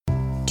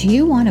Do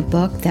you want a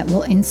book that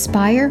will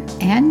inspire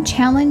and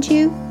challenge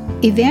you?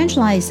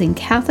 Evangelizing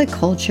Catholic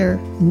Culture,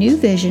 New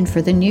Vision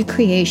for the New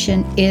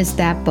Creation is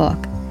that book.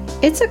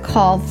 It's a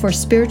call for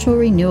spiritual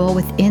renewal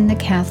within the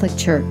Catholic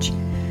Church.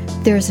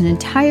 There's an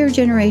entire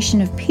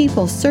generation of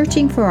people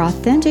searching for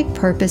authentic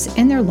purpose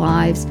in their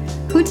lives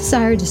who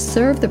desire to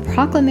serve the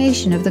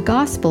proclamation of the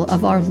gospel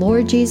of our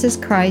Lord Jesus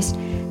Christ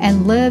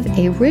and live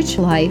a rich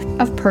life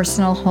of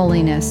personal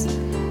holiness.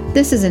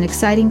 This is an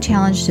exciting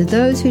challenge to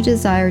those who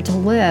desire to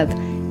live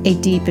a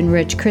deep and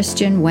rich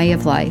Christian way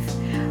of life.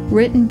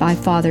 Written by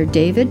Father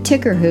David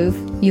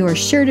Tickerhoof, you are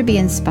sure to be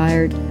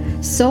inspired.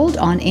 Sold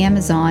on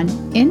Amazon,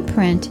 in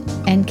print,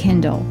 and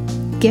Kindle.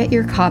 Get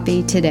your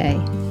copy today.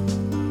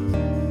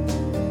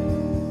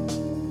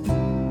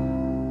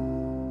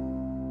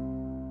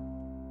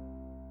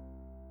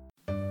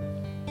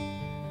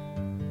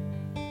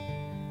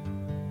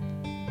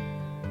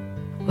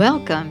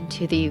 Welcome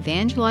to the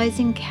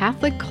Evangelizing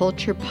Catholic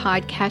Culture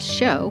podcast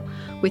show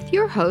with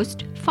your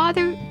host,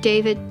 Father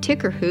David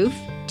Tickerhoof,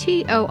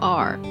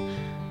 T.O.R.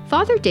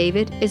 Father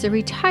David is a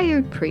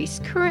retired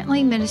priest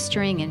currently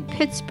ministering in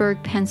Pittsburgh,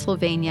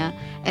 Pennsylvania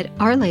at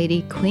Our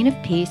Lady Queen of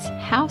Peace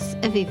House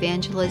of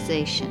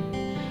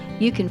Evangelization.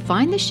 You can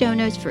find the show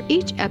notes for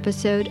each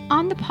episode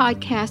on the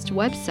podcast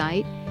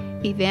website,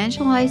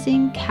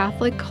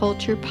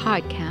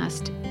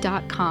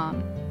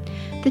 evangelizingcatholicculturepodcast.com.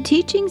 The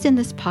teachings in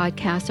this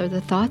podcast are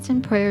the thoughts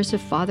and prayers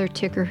of Father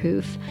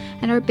Tickerhoof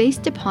and are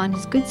based upon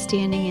his good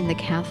standing in the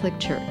Catholic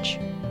Church.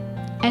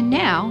 And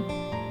now,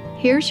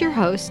 here's your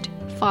host,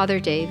 Father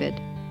David.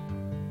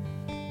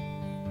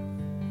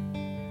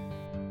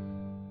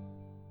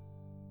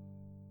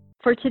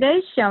 For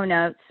today's show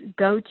notes,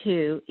 go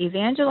to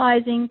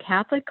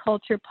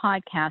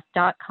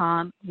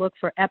evangelizingcatholicculturepodcast.com. Look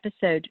for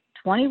episode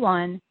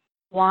 21,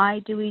 Why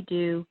Do We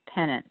Do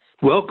Penance?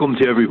 Welcome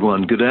to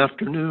everyone. Good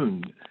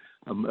afternoon.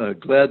 I'm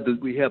glad that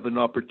we have an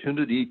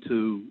opportunity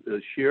to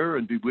share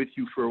and be with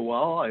you for a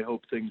while. I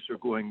hope things are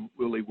going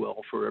really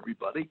well for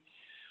everybody.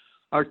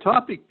 Our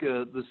topic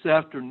this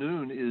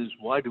afternoon is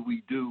why do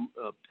we do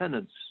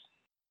penance?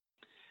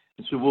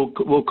 And so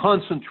we'll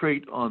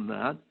concentrate on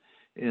that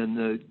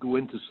and go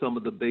into some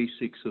of the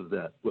basics of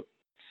that.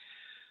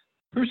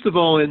 First of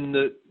all,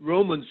 in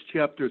Romans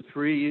chapter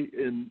 3,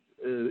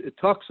 it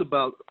talks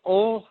about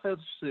all have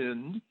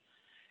sinned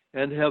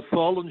and have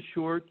fallen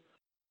short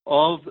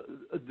of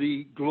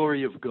the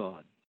glory of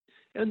God.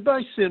 And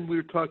by sin,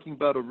 we're talking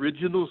about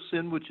original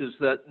sin, which is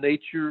a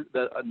nature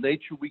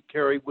we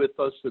carry with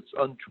us that's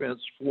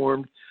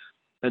untransformed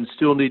and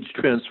still needs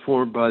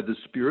transformed by the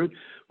Spirit.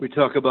 We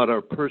talk about our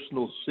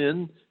personal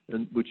sin,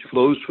 which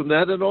flows from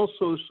that, and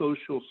also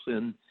social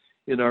sin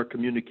in our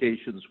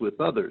communications with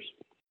others.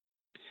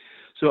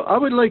 So I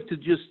would like to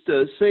just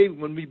say,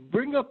 when we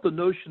bring up the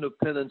notion of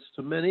penance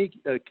to many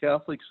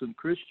Catholics and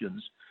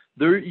Christians,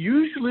 there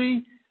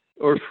usually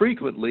or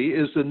frequently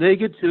is a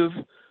negative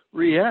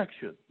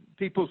reaction.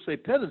 People say,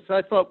 penance,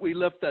 I thought we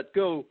let that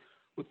go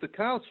with the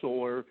council,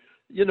 or,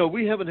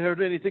 we haven't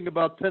heard anything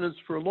about penance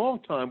for a long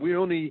time. We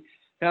only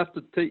have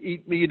to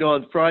eat meat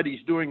on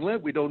Fridays during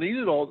Lent. We don't eat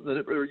it all,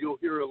 or you'll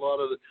hear a lot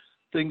of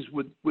things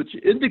which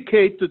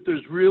indicate that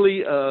there's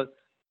really a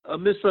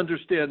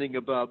misunderstanding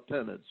about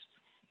penance.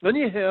 Then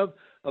you have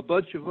a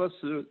bunch of us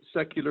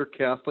secular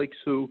Catholics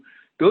who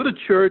go to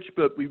church,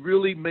 but we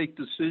really make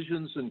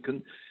decisions and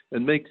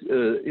make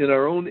in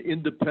our own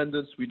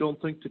independence. We don't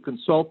think to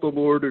consult the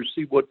Lord or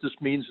see what this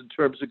means in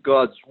terms of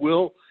God's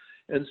will.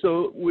 And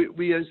so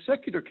we as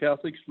secular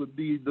Catholics would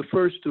be the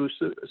first to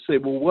say,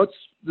 well, what's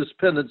this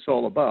penance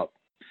all about?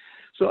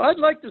 So I'd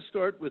like to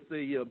start with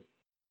a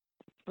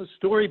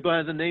story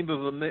by the name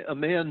of a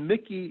man,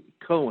 Mickey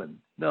Cohen.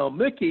 Now,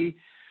 Mickey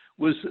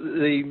was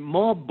a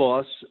mob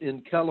boss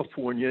in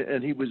California,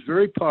 and he was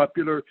very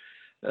popular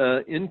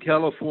in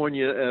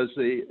California as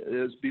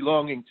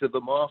belonging to the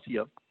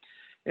mafia.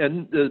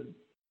 And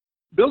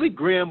Billy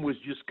Graham was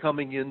just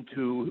coming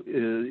into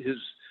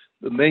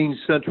the main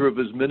center of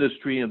his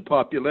ministry and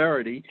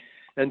popularity,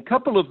 and a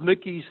couple of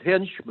Mickey's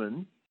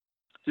henchmen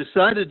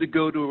decided to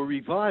go to a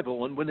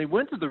revival. And when they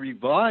went to the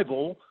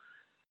revival,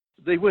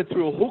 they went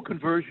through a whole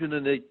conversion,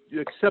 and they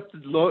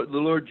accepted the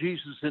Lord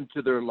Jesus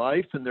into their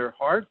life and their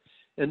heart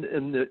and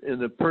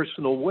in a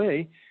personal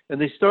way,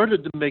 and they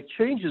started to make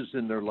changes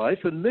in their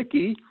life. And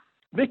Mickey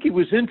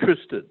was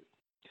interested.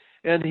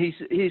 And he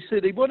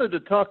said he wanted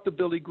to talk to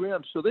Billy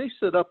Graham, so they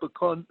set up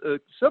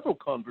several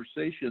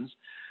conversations.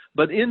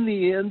 But in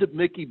the end,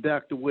 Mickey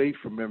backed away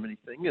from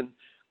everything, and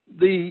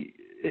the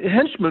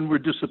henchmen were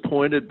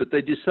disappointed. But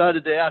they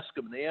decided to ask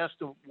him. They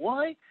asked him,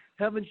 "Why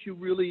haven't you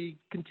really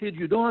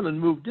continued on and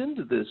moved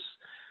into this?"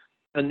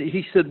 And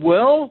he said,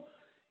 "Well,"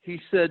 he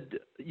said,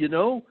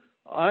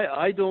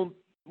 I don't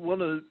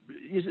want to."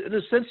 In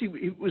a sense,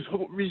 he was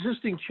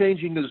resisting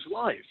changing his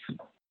life.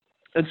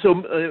 And so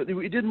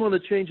he didn't want to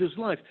change his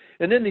life.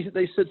 And then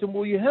they said to him,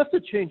 well, you have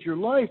to change your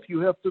life. You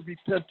have to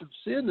repent of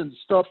sin and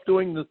stop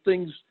doing the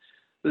things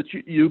that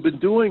you've been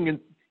doing. And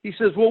he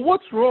says, well,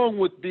 what's wrong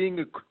with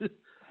being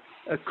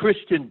a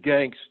Christian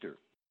gangster?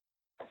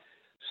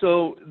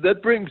 So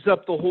that brings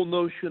up the whole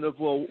notion of,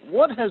 well,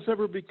 what has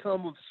ever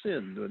become of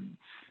sin when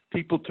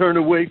people turn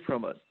away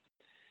from it?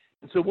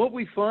 And so what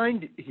we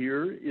find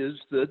here is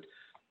that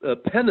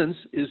penance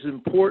is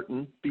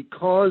important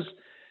because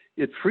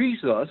it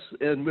frees us,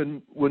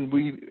 and when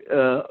we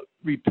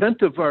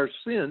repent of our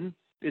sin,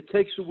 it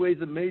takes away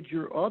the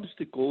major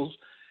obstacles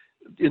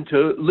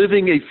into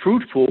living a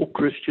fruitful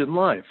Christian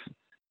life.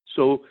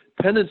 So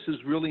penance is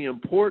really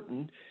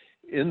important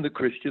in the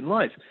Christian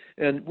life.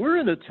 And we're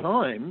in a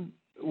time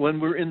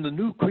when we're in the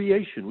new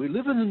creation. We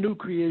live in the new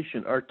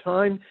creation. Our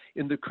time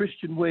in the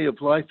Christian way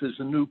of life is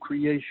a new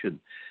creation.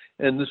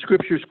 And the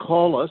scriptures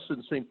call us,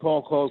 and St.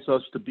 Paul calls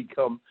us, to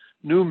become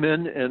new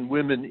men and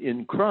women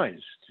in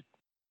Christ.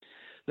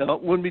 Now,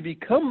 when we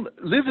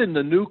live in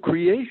the new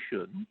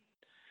creation,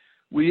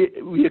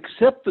 we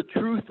accept the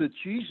truth that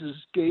Jesus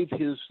gave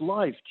his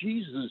life.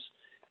 Jesus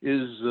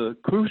is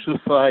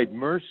crucified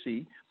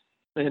mercy,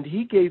 and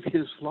he gave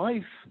his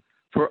life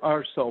for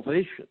our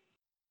salvation.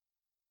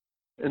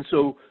 And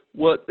so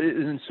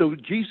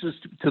Jesus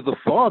to the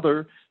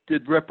Father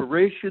did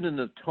reparation and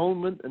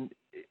atonement and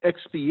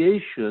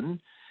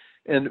expiation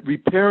and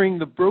repairing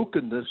the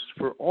brokenness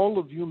for all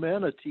of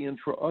humanity and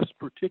for us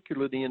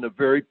particularly in a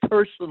very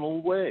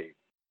personal way.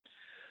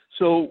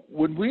 So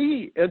when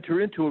we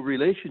enter into a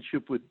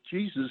relationship with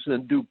Jesus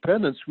and do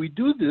penance, we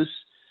do this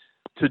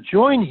to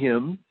join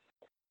him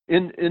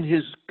in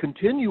his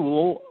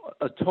continual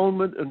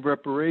atonement and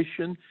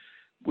reparation,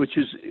 which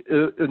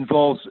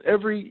involves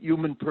every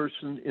human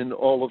person in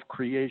all of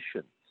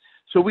creation.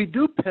 So we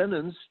do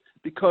penance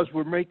because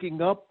we're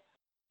making up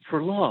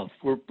for love.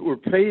 We're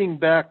paying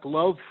back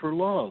love for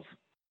love.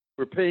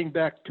 We're paying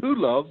back to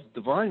love,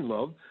 divine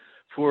love,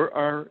 for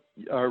our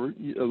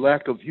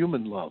lack of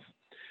human love.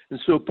 And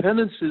so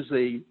penance is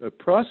a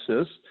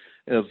process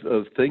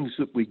of things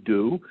that we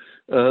do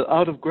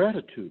out of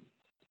gratitude.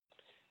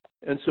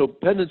 And so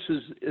penance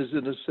is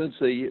in a sense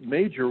a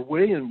major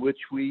way in which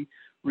we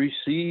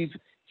receive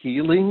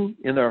healing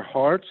in our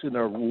hearts, in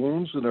our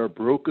wounds, in our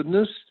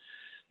brokenness.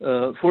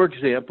 For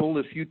example,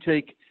 if you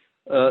take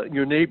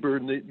your neighbor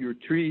and your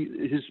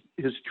tree,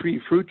 his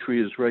fruit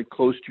tree is right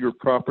close to your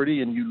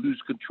property, and you lose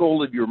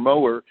control of your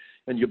mower,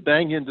 and you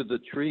bang into the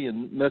tree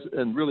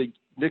and really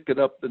nick it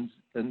up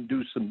and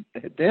do some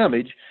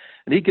damage,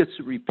 and he gets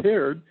it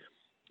repaired,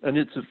 and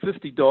it's a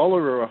 $50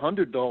 or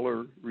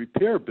 $100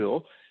 repair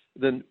bill,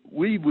 then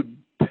we would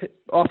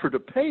offer to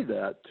pay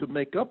that to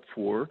make up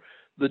for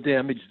the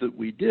damage that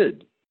we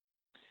did.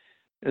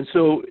 And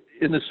so,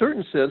 in a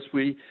certain sense,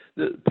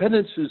 the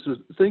penance is the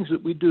things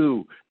that we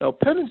do. Now,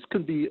 penance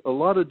can be a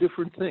lot of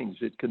different things.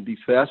 It can be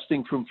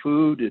fasting from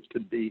food. It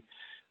can be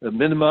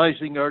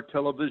minimizing our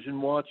television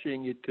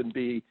watching. It can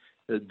be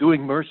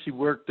doing mercy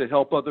work to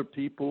help other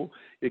people.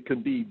 It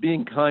can be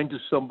being kind to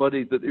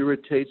somebody that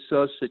irritates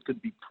us. It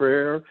could be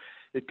prayer.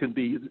 It can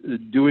be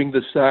doing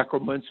the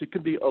sacraments. It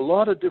can be a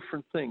lot of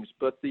different things.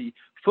 But the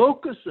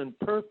focus and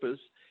purpose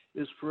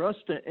is for us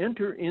to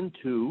enter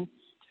into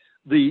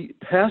the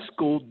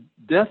paschal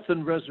death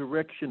and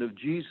resurrection of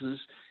Jesus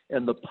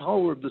and the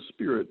power of the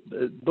Spirit,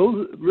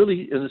 both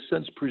really, in a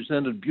sense,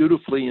 presented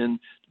beautifully in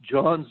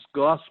John's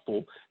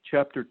Gospel,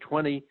 chapter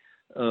 20,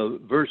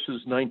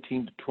 verses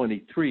 19 to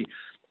 23.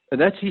 And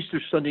that's Easter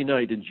Sunday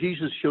night, and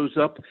Jesus shows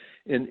up,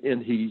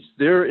 and he's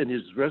there in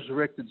his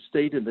resurrected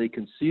state, and they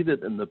can see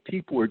that, and the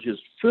people are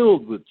just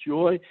filled with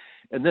joy.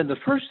 And then the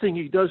first thing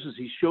he does is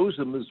he shows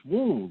them his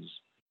wounds,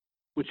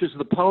 which is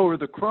the power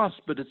of the cross,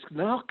 but it's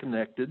now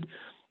connected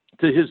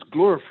to his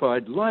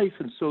glorified life.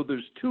 And so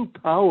there's two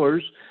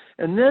powers.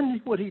 And then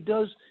what he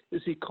does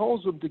is he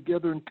calls them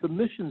together and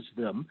commissions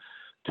them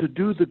to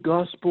do the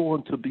gospel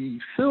and to be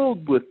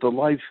filled with the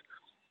life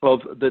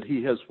that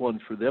he has won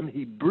for them.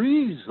 He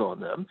breathes on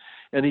them,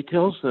 and he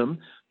tells them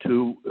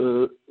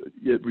to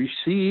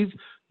receive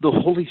the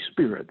Holy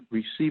Spirit,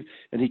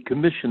 and he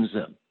commissions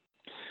them.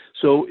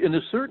 So in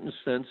a certain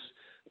sense,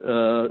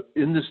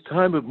 in this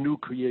time of new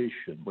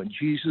creation, when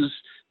Jesus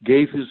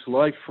gave his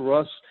life for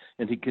us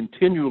and he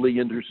continually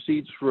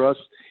intercedes for us,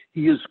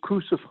 he is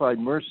crucified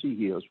mercy.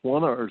 He has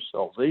won our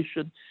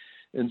salvation.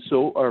 And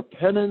so our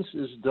penance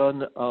is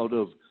done out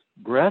of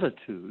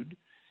gratitude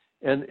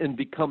and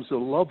becomes a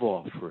love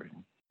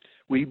offering.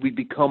 We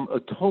become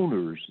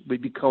atoners. We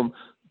become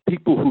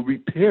people who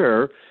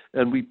repair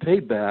and we pay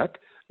back,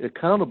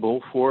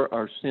 accountable for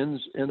our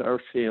sins and our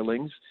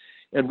failings.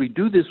 And we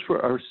do this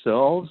for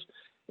ourselves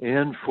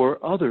and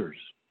for others.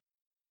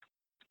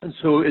 And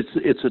so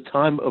it's a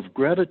time of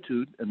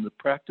gratitude, and the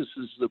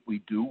practices that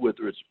we do,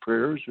 whether it's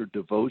prayers or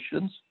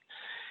devotions,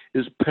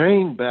 is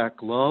paying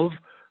back love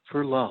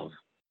for love.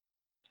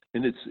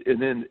 And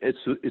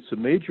it's a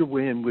major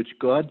way in which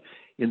God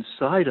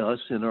inside us,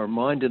 in our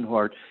mind and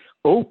heart,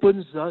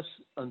 opens us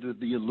under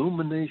the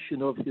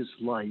illumination of his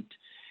light,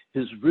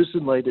 his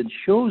risen light, and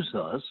shows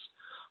us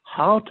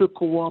how to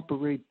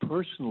cooperate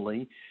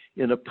personally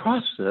in a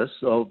process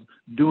of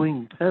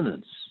doing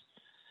penance.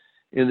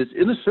 And it's,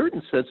 in a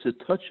certain sense, it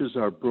touches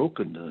our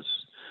brokenness,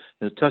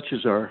 and it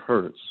touches our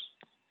hurts.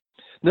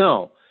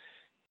 Now,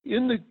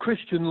 in the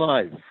Christian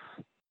life,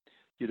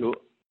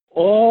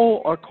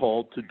 all are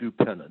called to do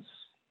penance.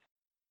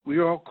 We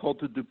are all called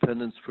to do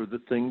penance for the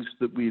things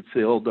that we've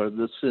failed or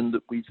the sin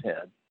that we've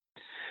had.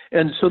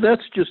 And so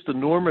that's just the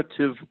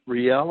normative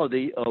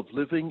reality of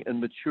living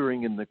and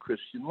maturing in the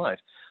Christian life.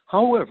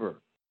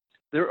 However,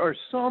 there are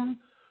some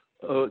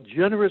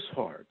generous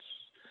hearts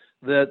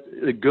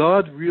that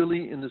God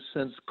really, in a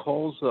sense,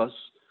 calls us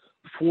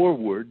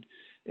forward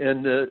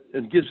and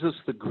gives us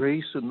the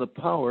grace and the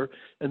power,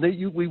 and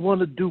that we want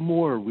to do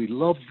more. We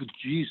love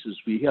Jesus.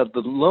 We have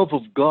the love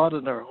of God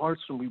in our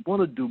hearts, and we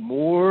want to do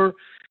more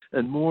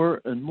and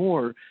more and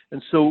more.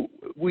 And so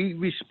we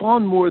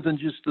respond more than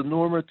just the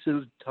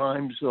normative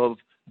times of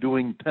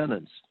doing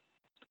penance.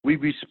 We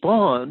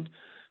respond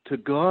to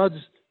God's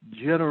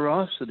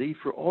generosity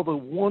for all the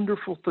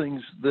wonderful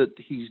things that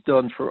he's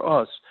done for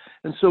us.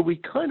 And so we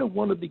kind of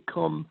want to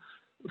become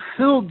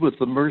filled with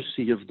the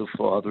mercy of the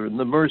Father and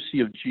the mercy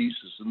of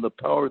Jesus and the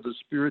power of the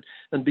Spirit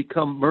and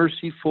become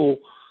merciful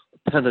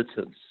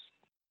penitents.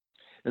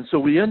 And so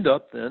we end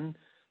up then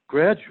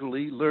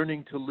gradually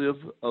learning to live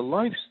a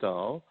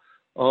lifestyle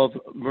of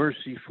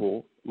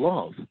merciful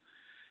love.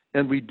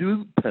 And we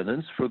do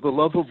penance for the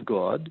love of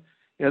God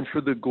and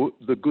for the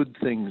good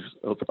things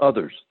of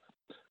others.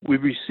 We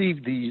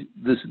receive these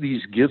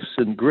gifts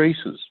and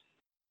graces.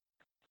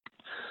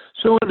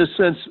 So in a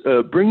sense,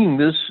 bringing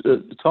this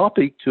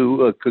topic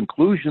to a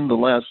conclusion, the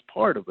last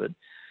part of it,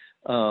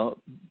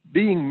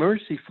 being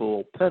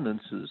merciful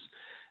penitents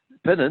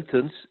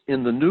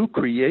in the new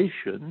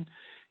creation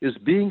is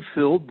being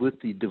filled with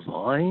the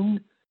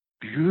divine,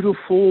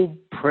 beautiful,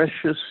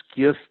 precious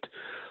gift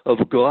of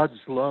God's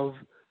love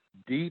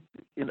deep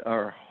in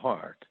our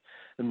heart.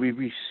 And we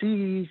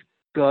receive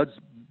God's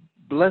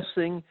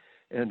blessing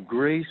and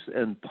grace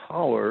and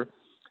power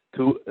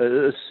to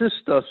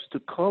assist us to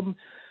come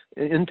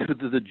into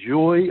the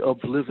joy of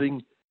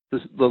living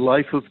the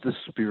life of the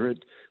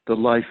Spirit, the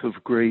life of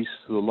grace,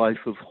 the life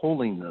of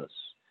holiness.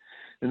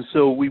 And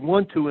so we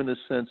want to, in a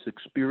sense,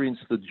 experience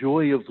the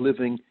joy of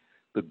living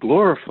the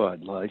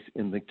glorified life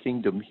in the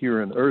kingdom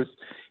here on earth.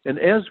 And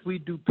as we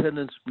do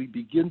penance, we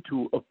begin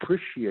to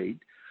appreciate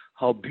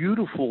how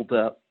beautiful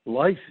that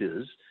life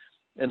is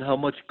and how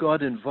much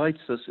God invites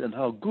us and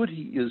how good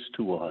he is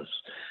to us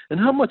and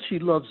how much he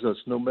loves us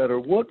no matter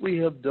what we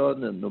have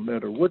done and no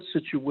matter what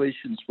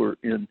situations we're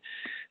in.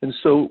 And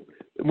so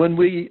when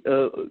we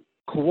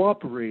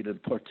cooperate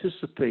and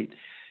participate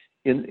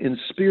in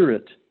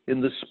spirit, in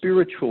the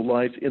spiritual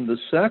life, in the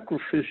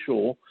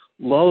sacrificial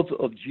love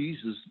of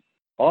Jesus,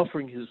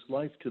 offering his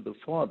life to the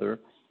Father,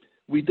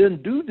 we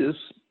then do this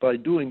by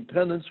doing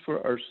penance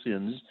for our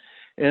sins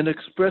and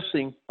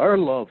expressing our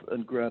love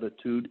and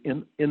gratitude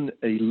in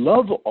a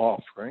love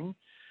offering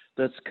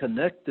that's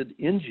connected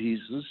in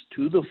Jesus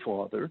to the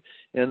Father,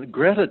 and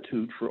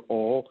gratitude for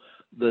all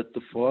that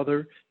the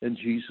Father and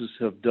Jesus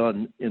have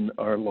done in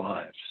our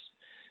lives.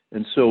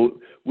 And so,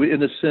 we,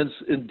 in a sense,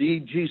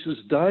 indeed, Jesus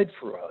died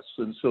for us.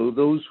 And so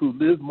those who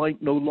live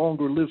might no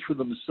longer live for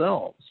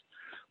themselves,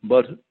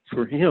 but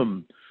for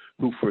him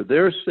who for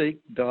their sake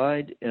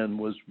died and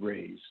was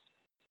raised.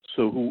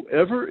 So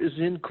whoever is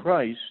in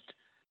Christ,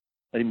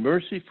 a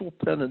merciful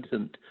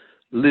penitent,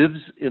 lives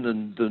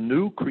in the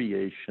new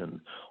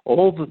creation.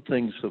 All the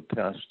things have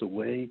passed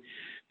away.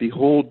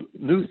 Behold,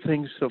 new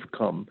things have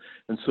come.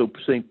 And so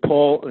St.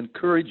 Paul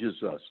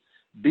encourages us,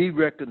 be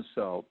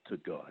reconciled to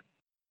God.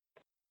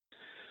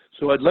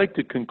 So I'd like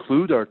to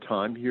conclude our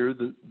time here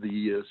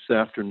this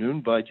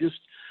afternoon by just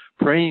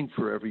praying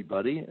for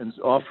everybody and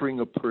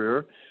offering a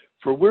prayer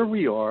for where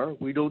we are.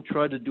 We don't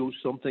try to do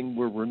something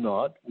where we're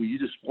not. We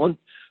just want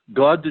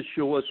God to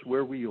show us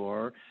where we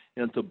are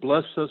and to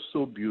bless us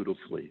so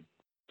beautifully.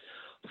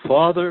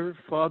 Father,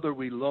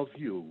 we love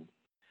you,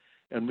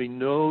 and we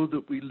know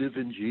that we live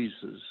in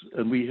Jesus,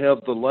 and we have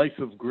the life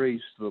of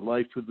grace, the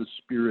life of the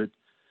Spirit,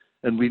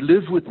 and we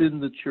live within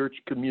the church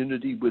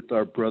community with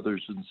our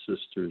brothers and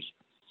sisters.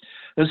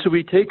 And so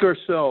we take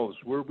ourselves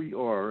where we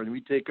are, and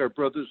we take our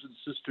brothers and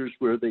sisters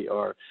where they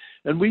are,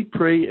 and we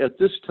pray at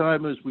this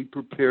time as we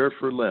prepare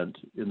for Lent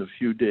in a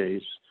few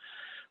days.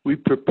 We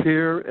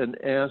prepare and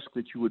ask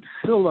that you would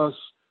fill us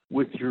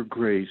with your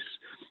grace.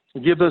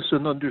 Give us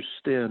an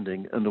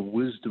understanding and a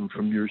wisdom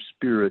from your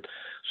Spirit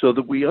so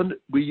that we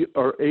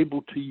are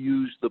able to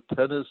use the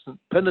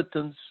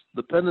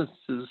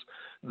penances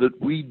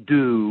that we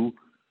do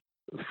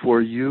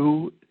for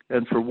you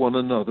and for one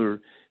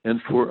another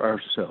and for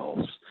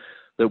ourselves,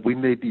 that we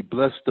may be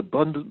blessed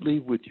abundantly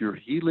with your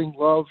healing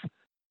love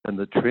and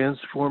the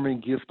transforming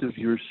gift of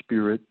your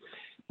Spirit.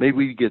 May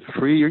we get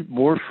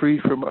more free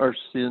from our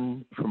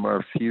sin, from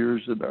our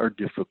fears and our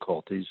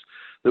difficulties,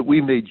 that we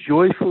may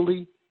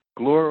joyfully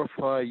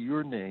glorify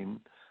your name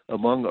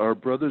among our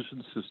brothers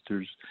and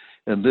sisters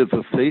and live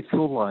a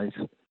faithful life,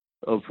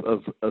 of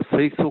a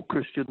faithful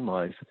Christian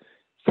life,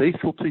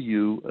 faithful to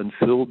you and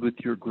filled with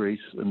your grace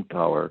and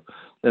power.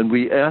 And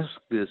we ask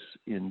this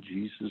in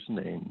Jesus'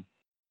 name.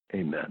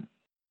 Amen.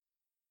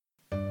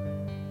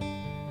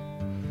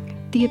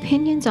 The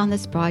opinions on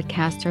this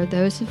broadcast are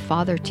those of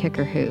Father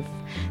Tickerhoof.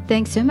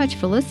 Thanks so much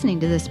for listening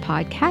to this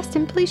podcast,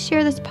 and please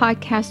share this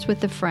podcast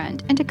with a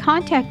friend. And to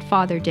contact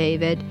Father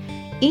David,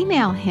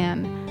 email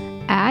him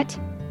at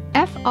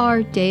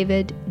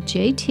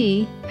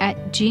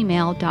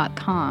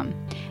frdavidjt@gmail.com.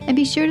 And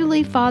be sure to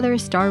leave Father a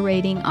star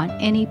rating on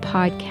any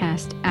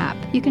podcast app.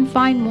 You can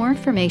find more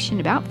information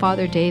about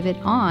Father David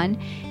on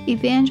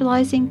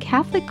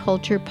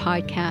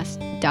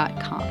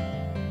evangelizingcatholicculturepodcast.com.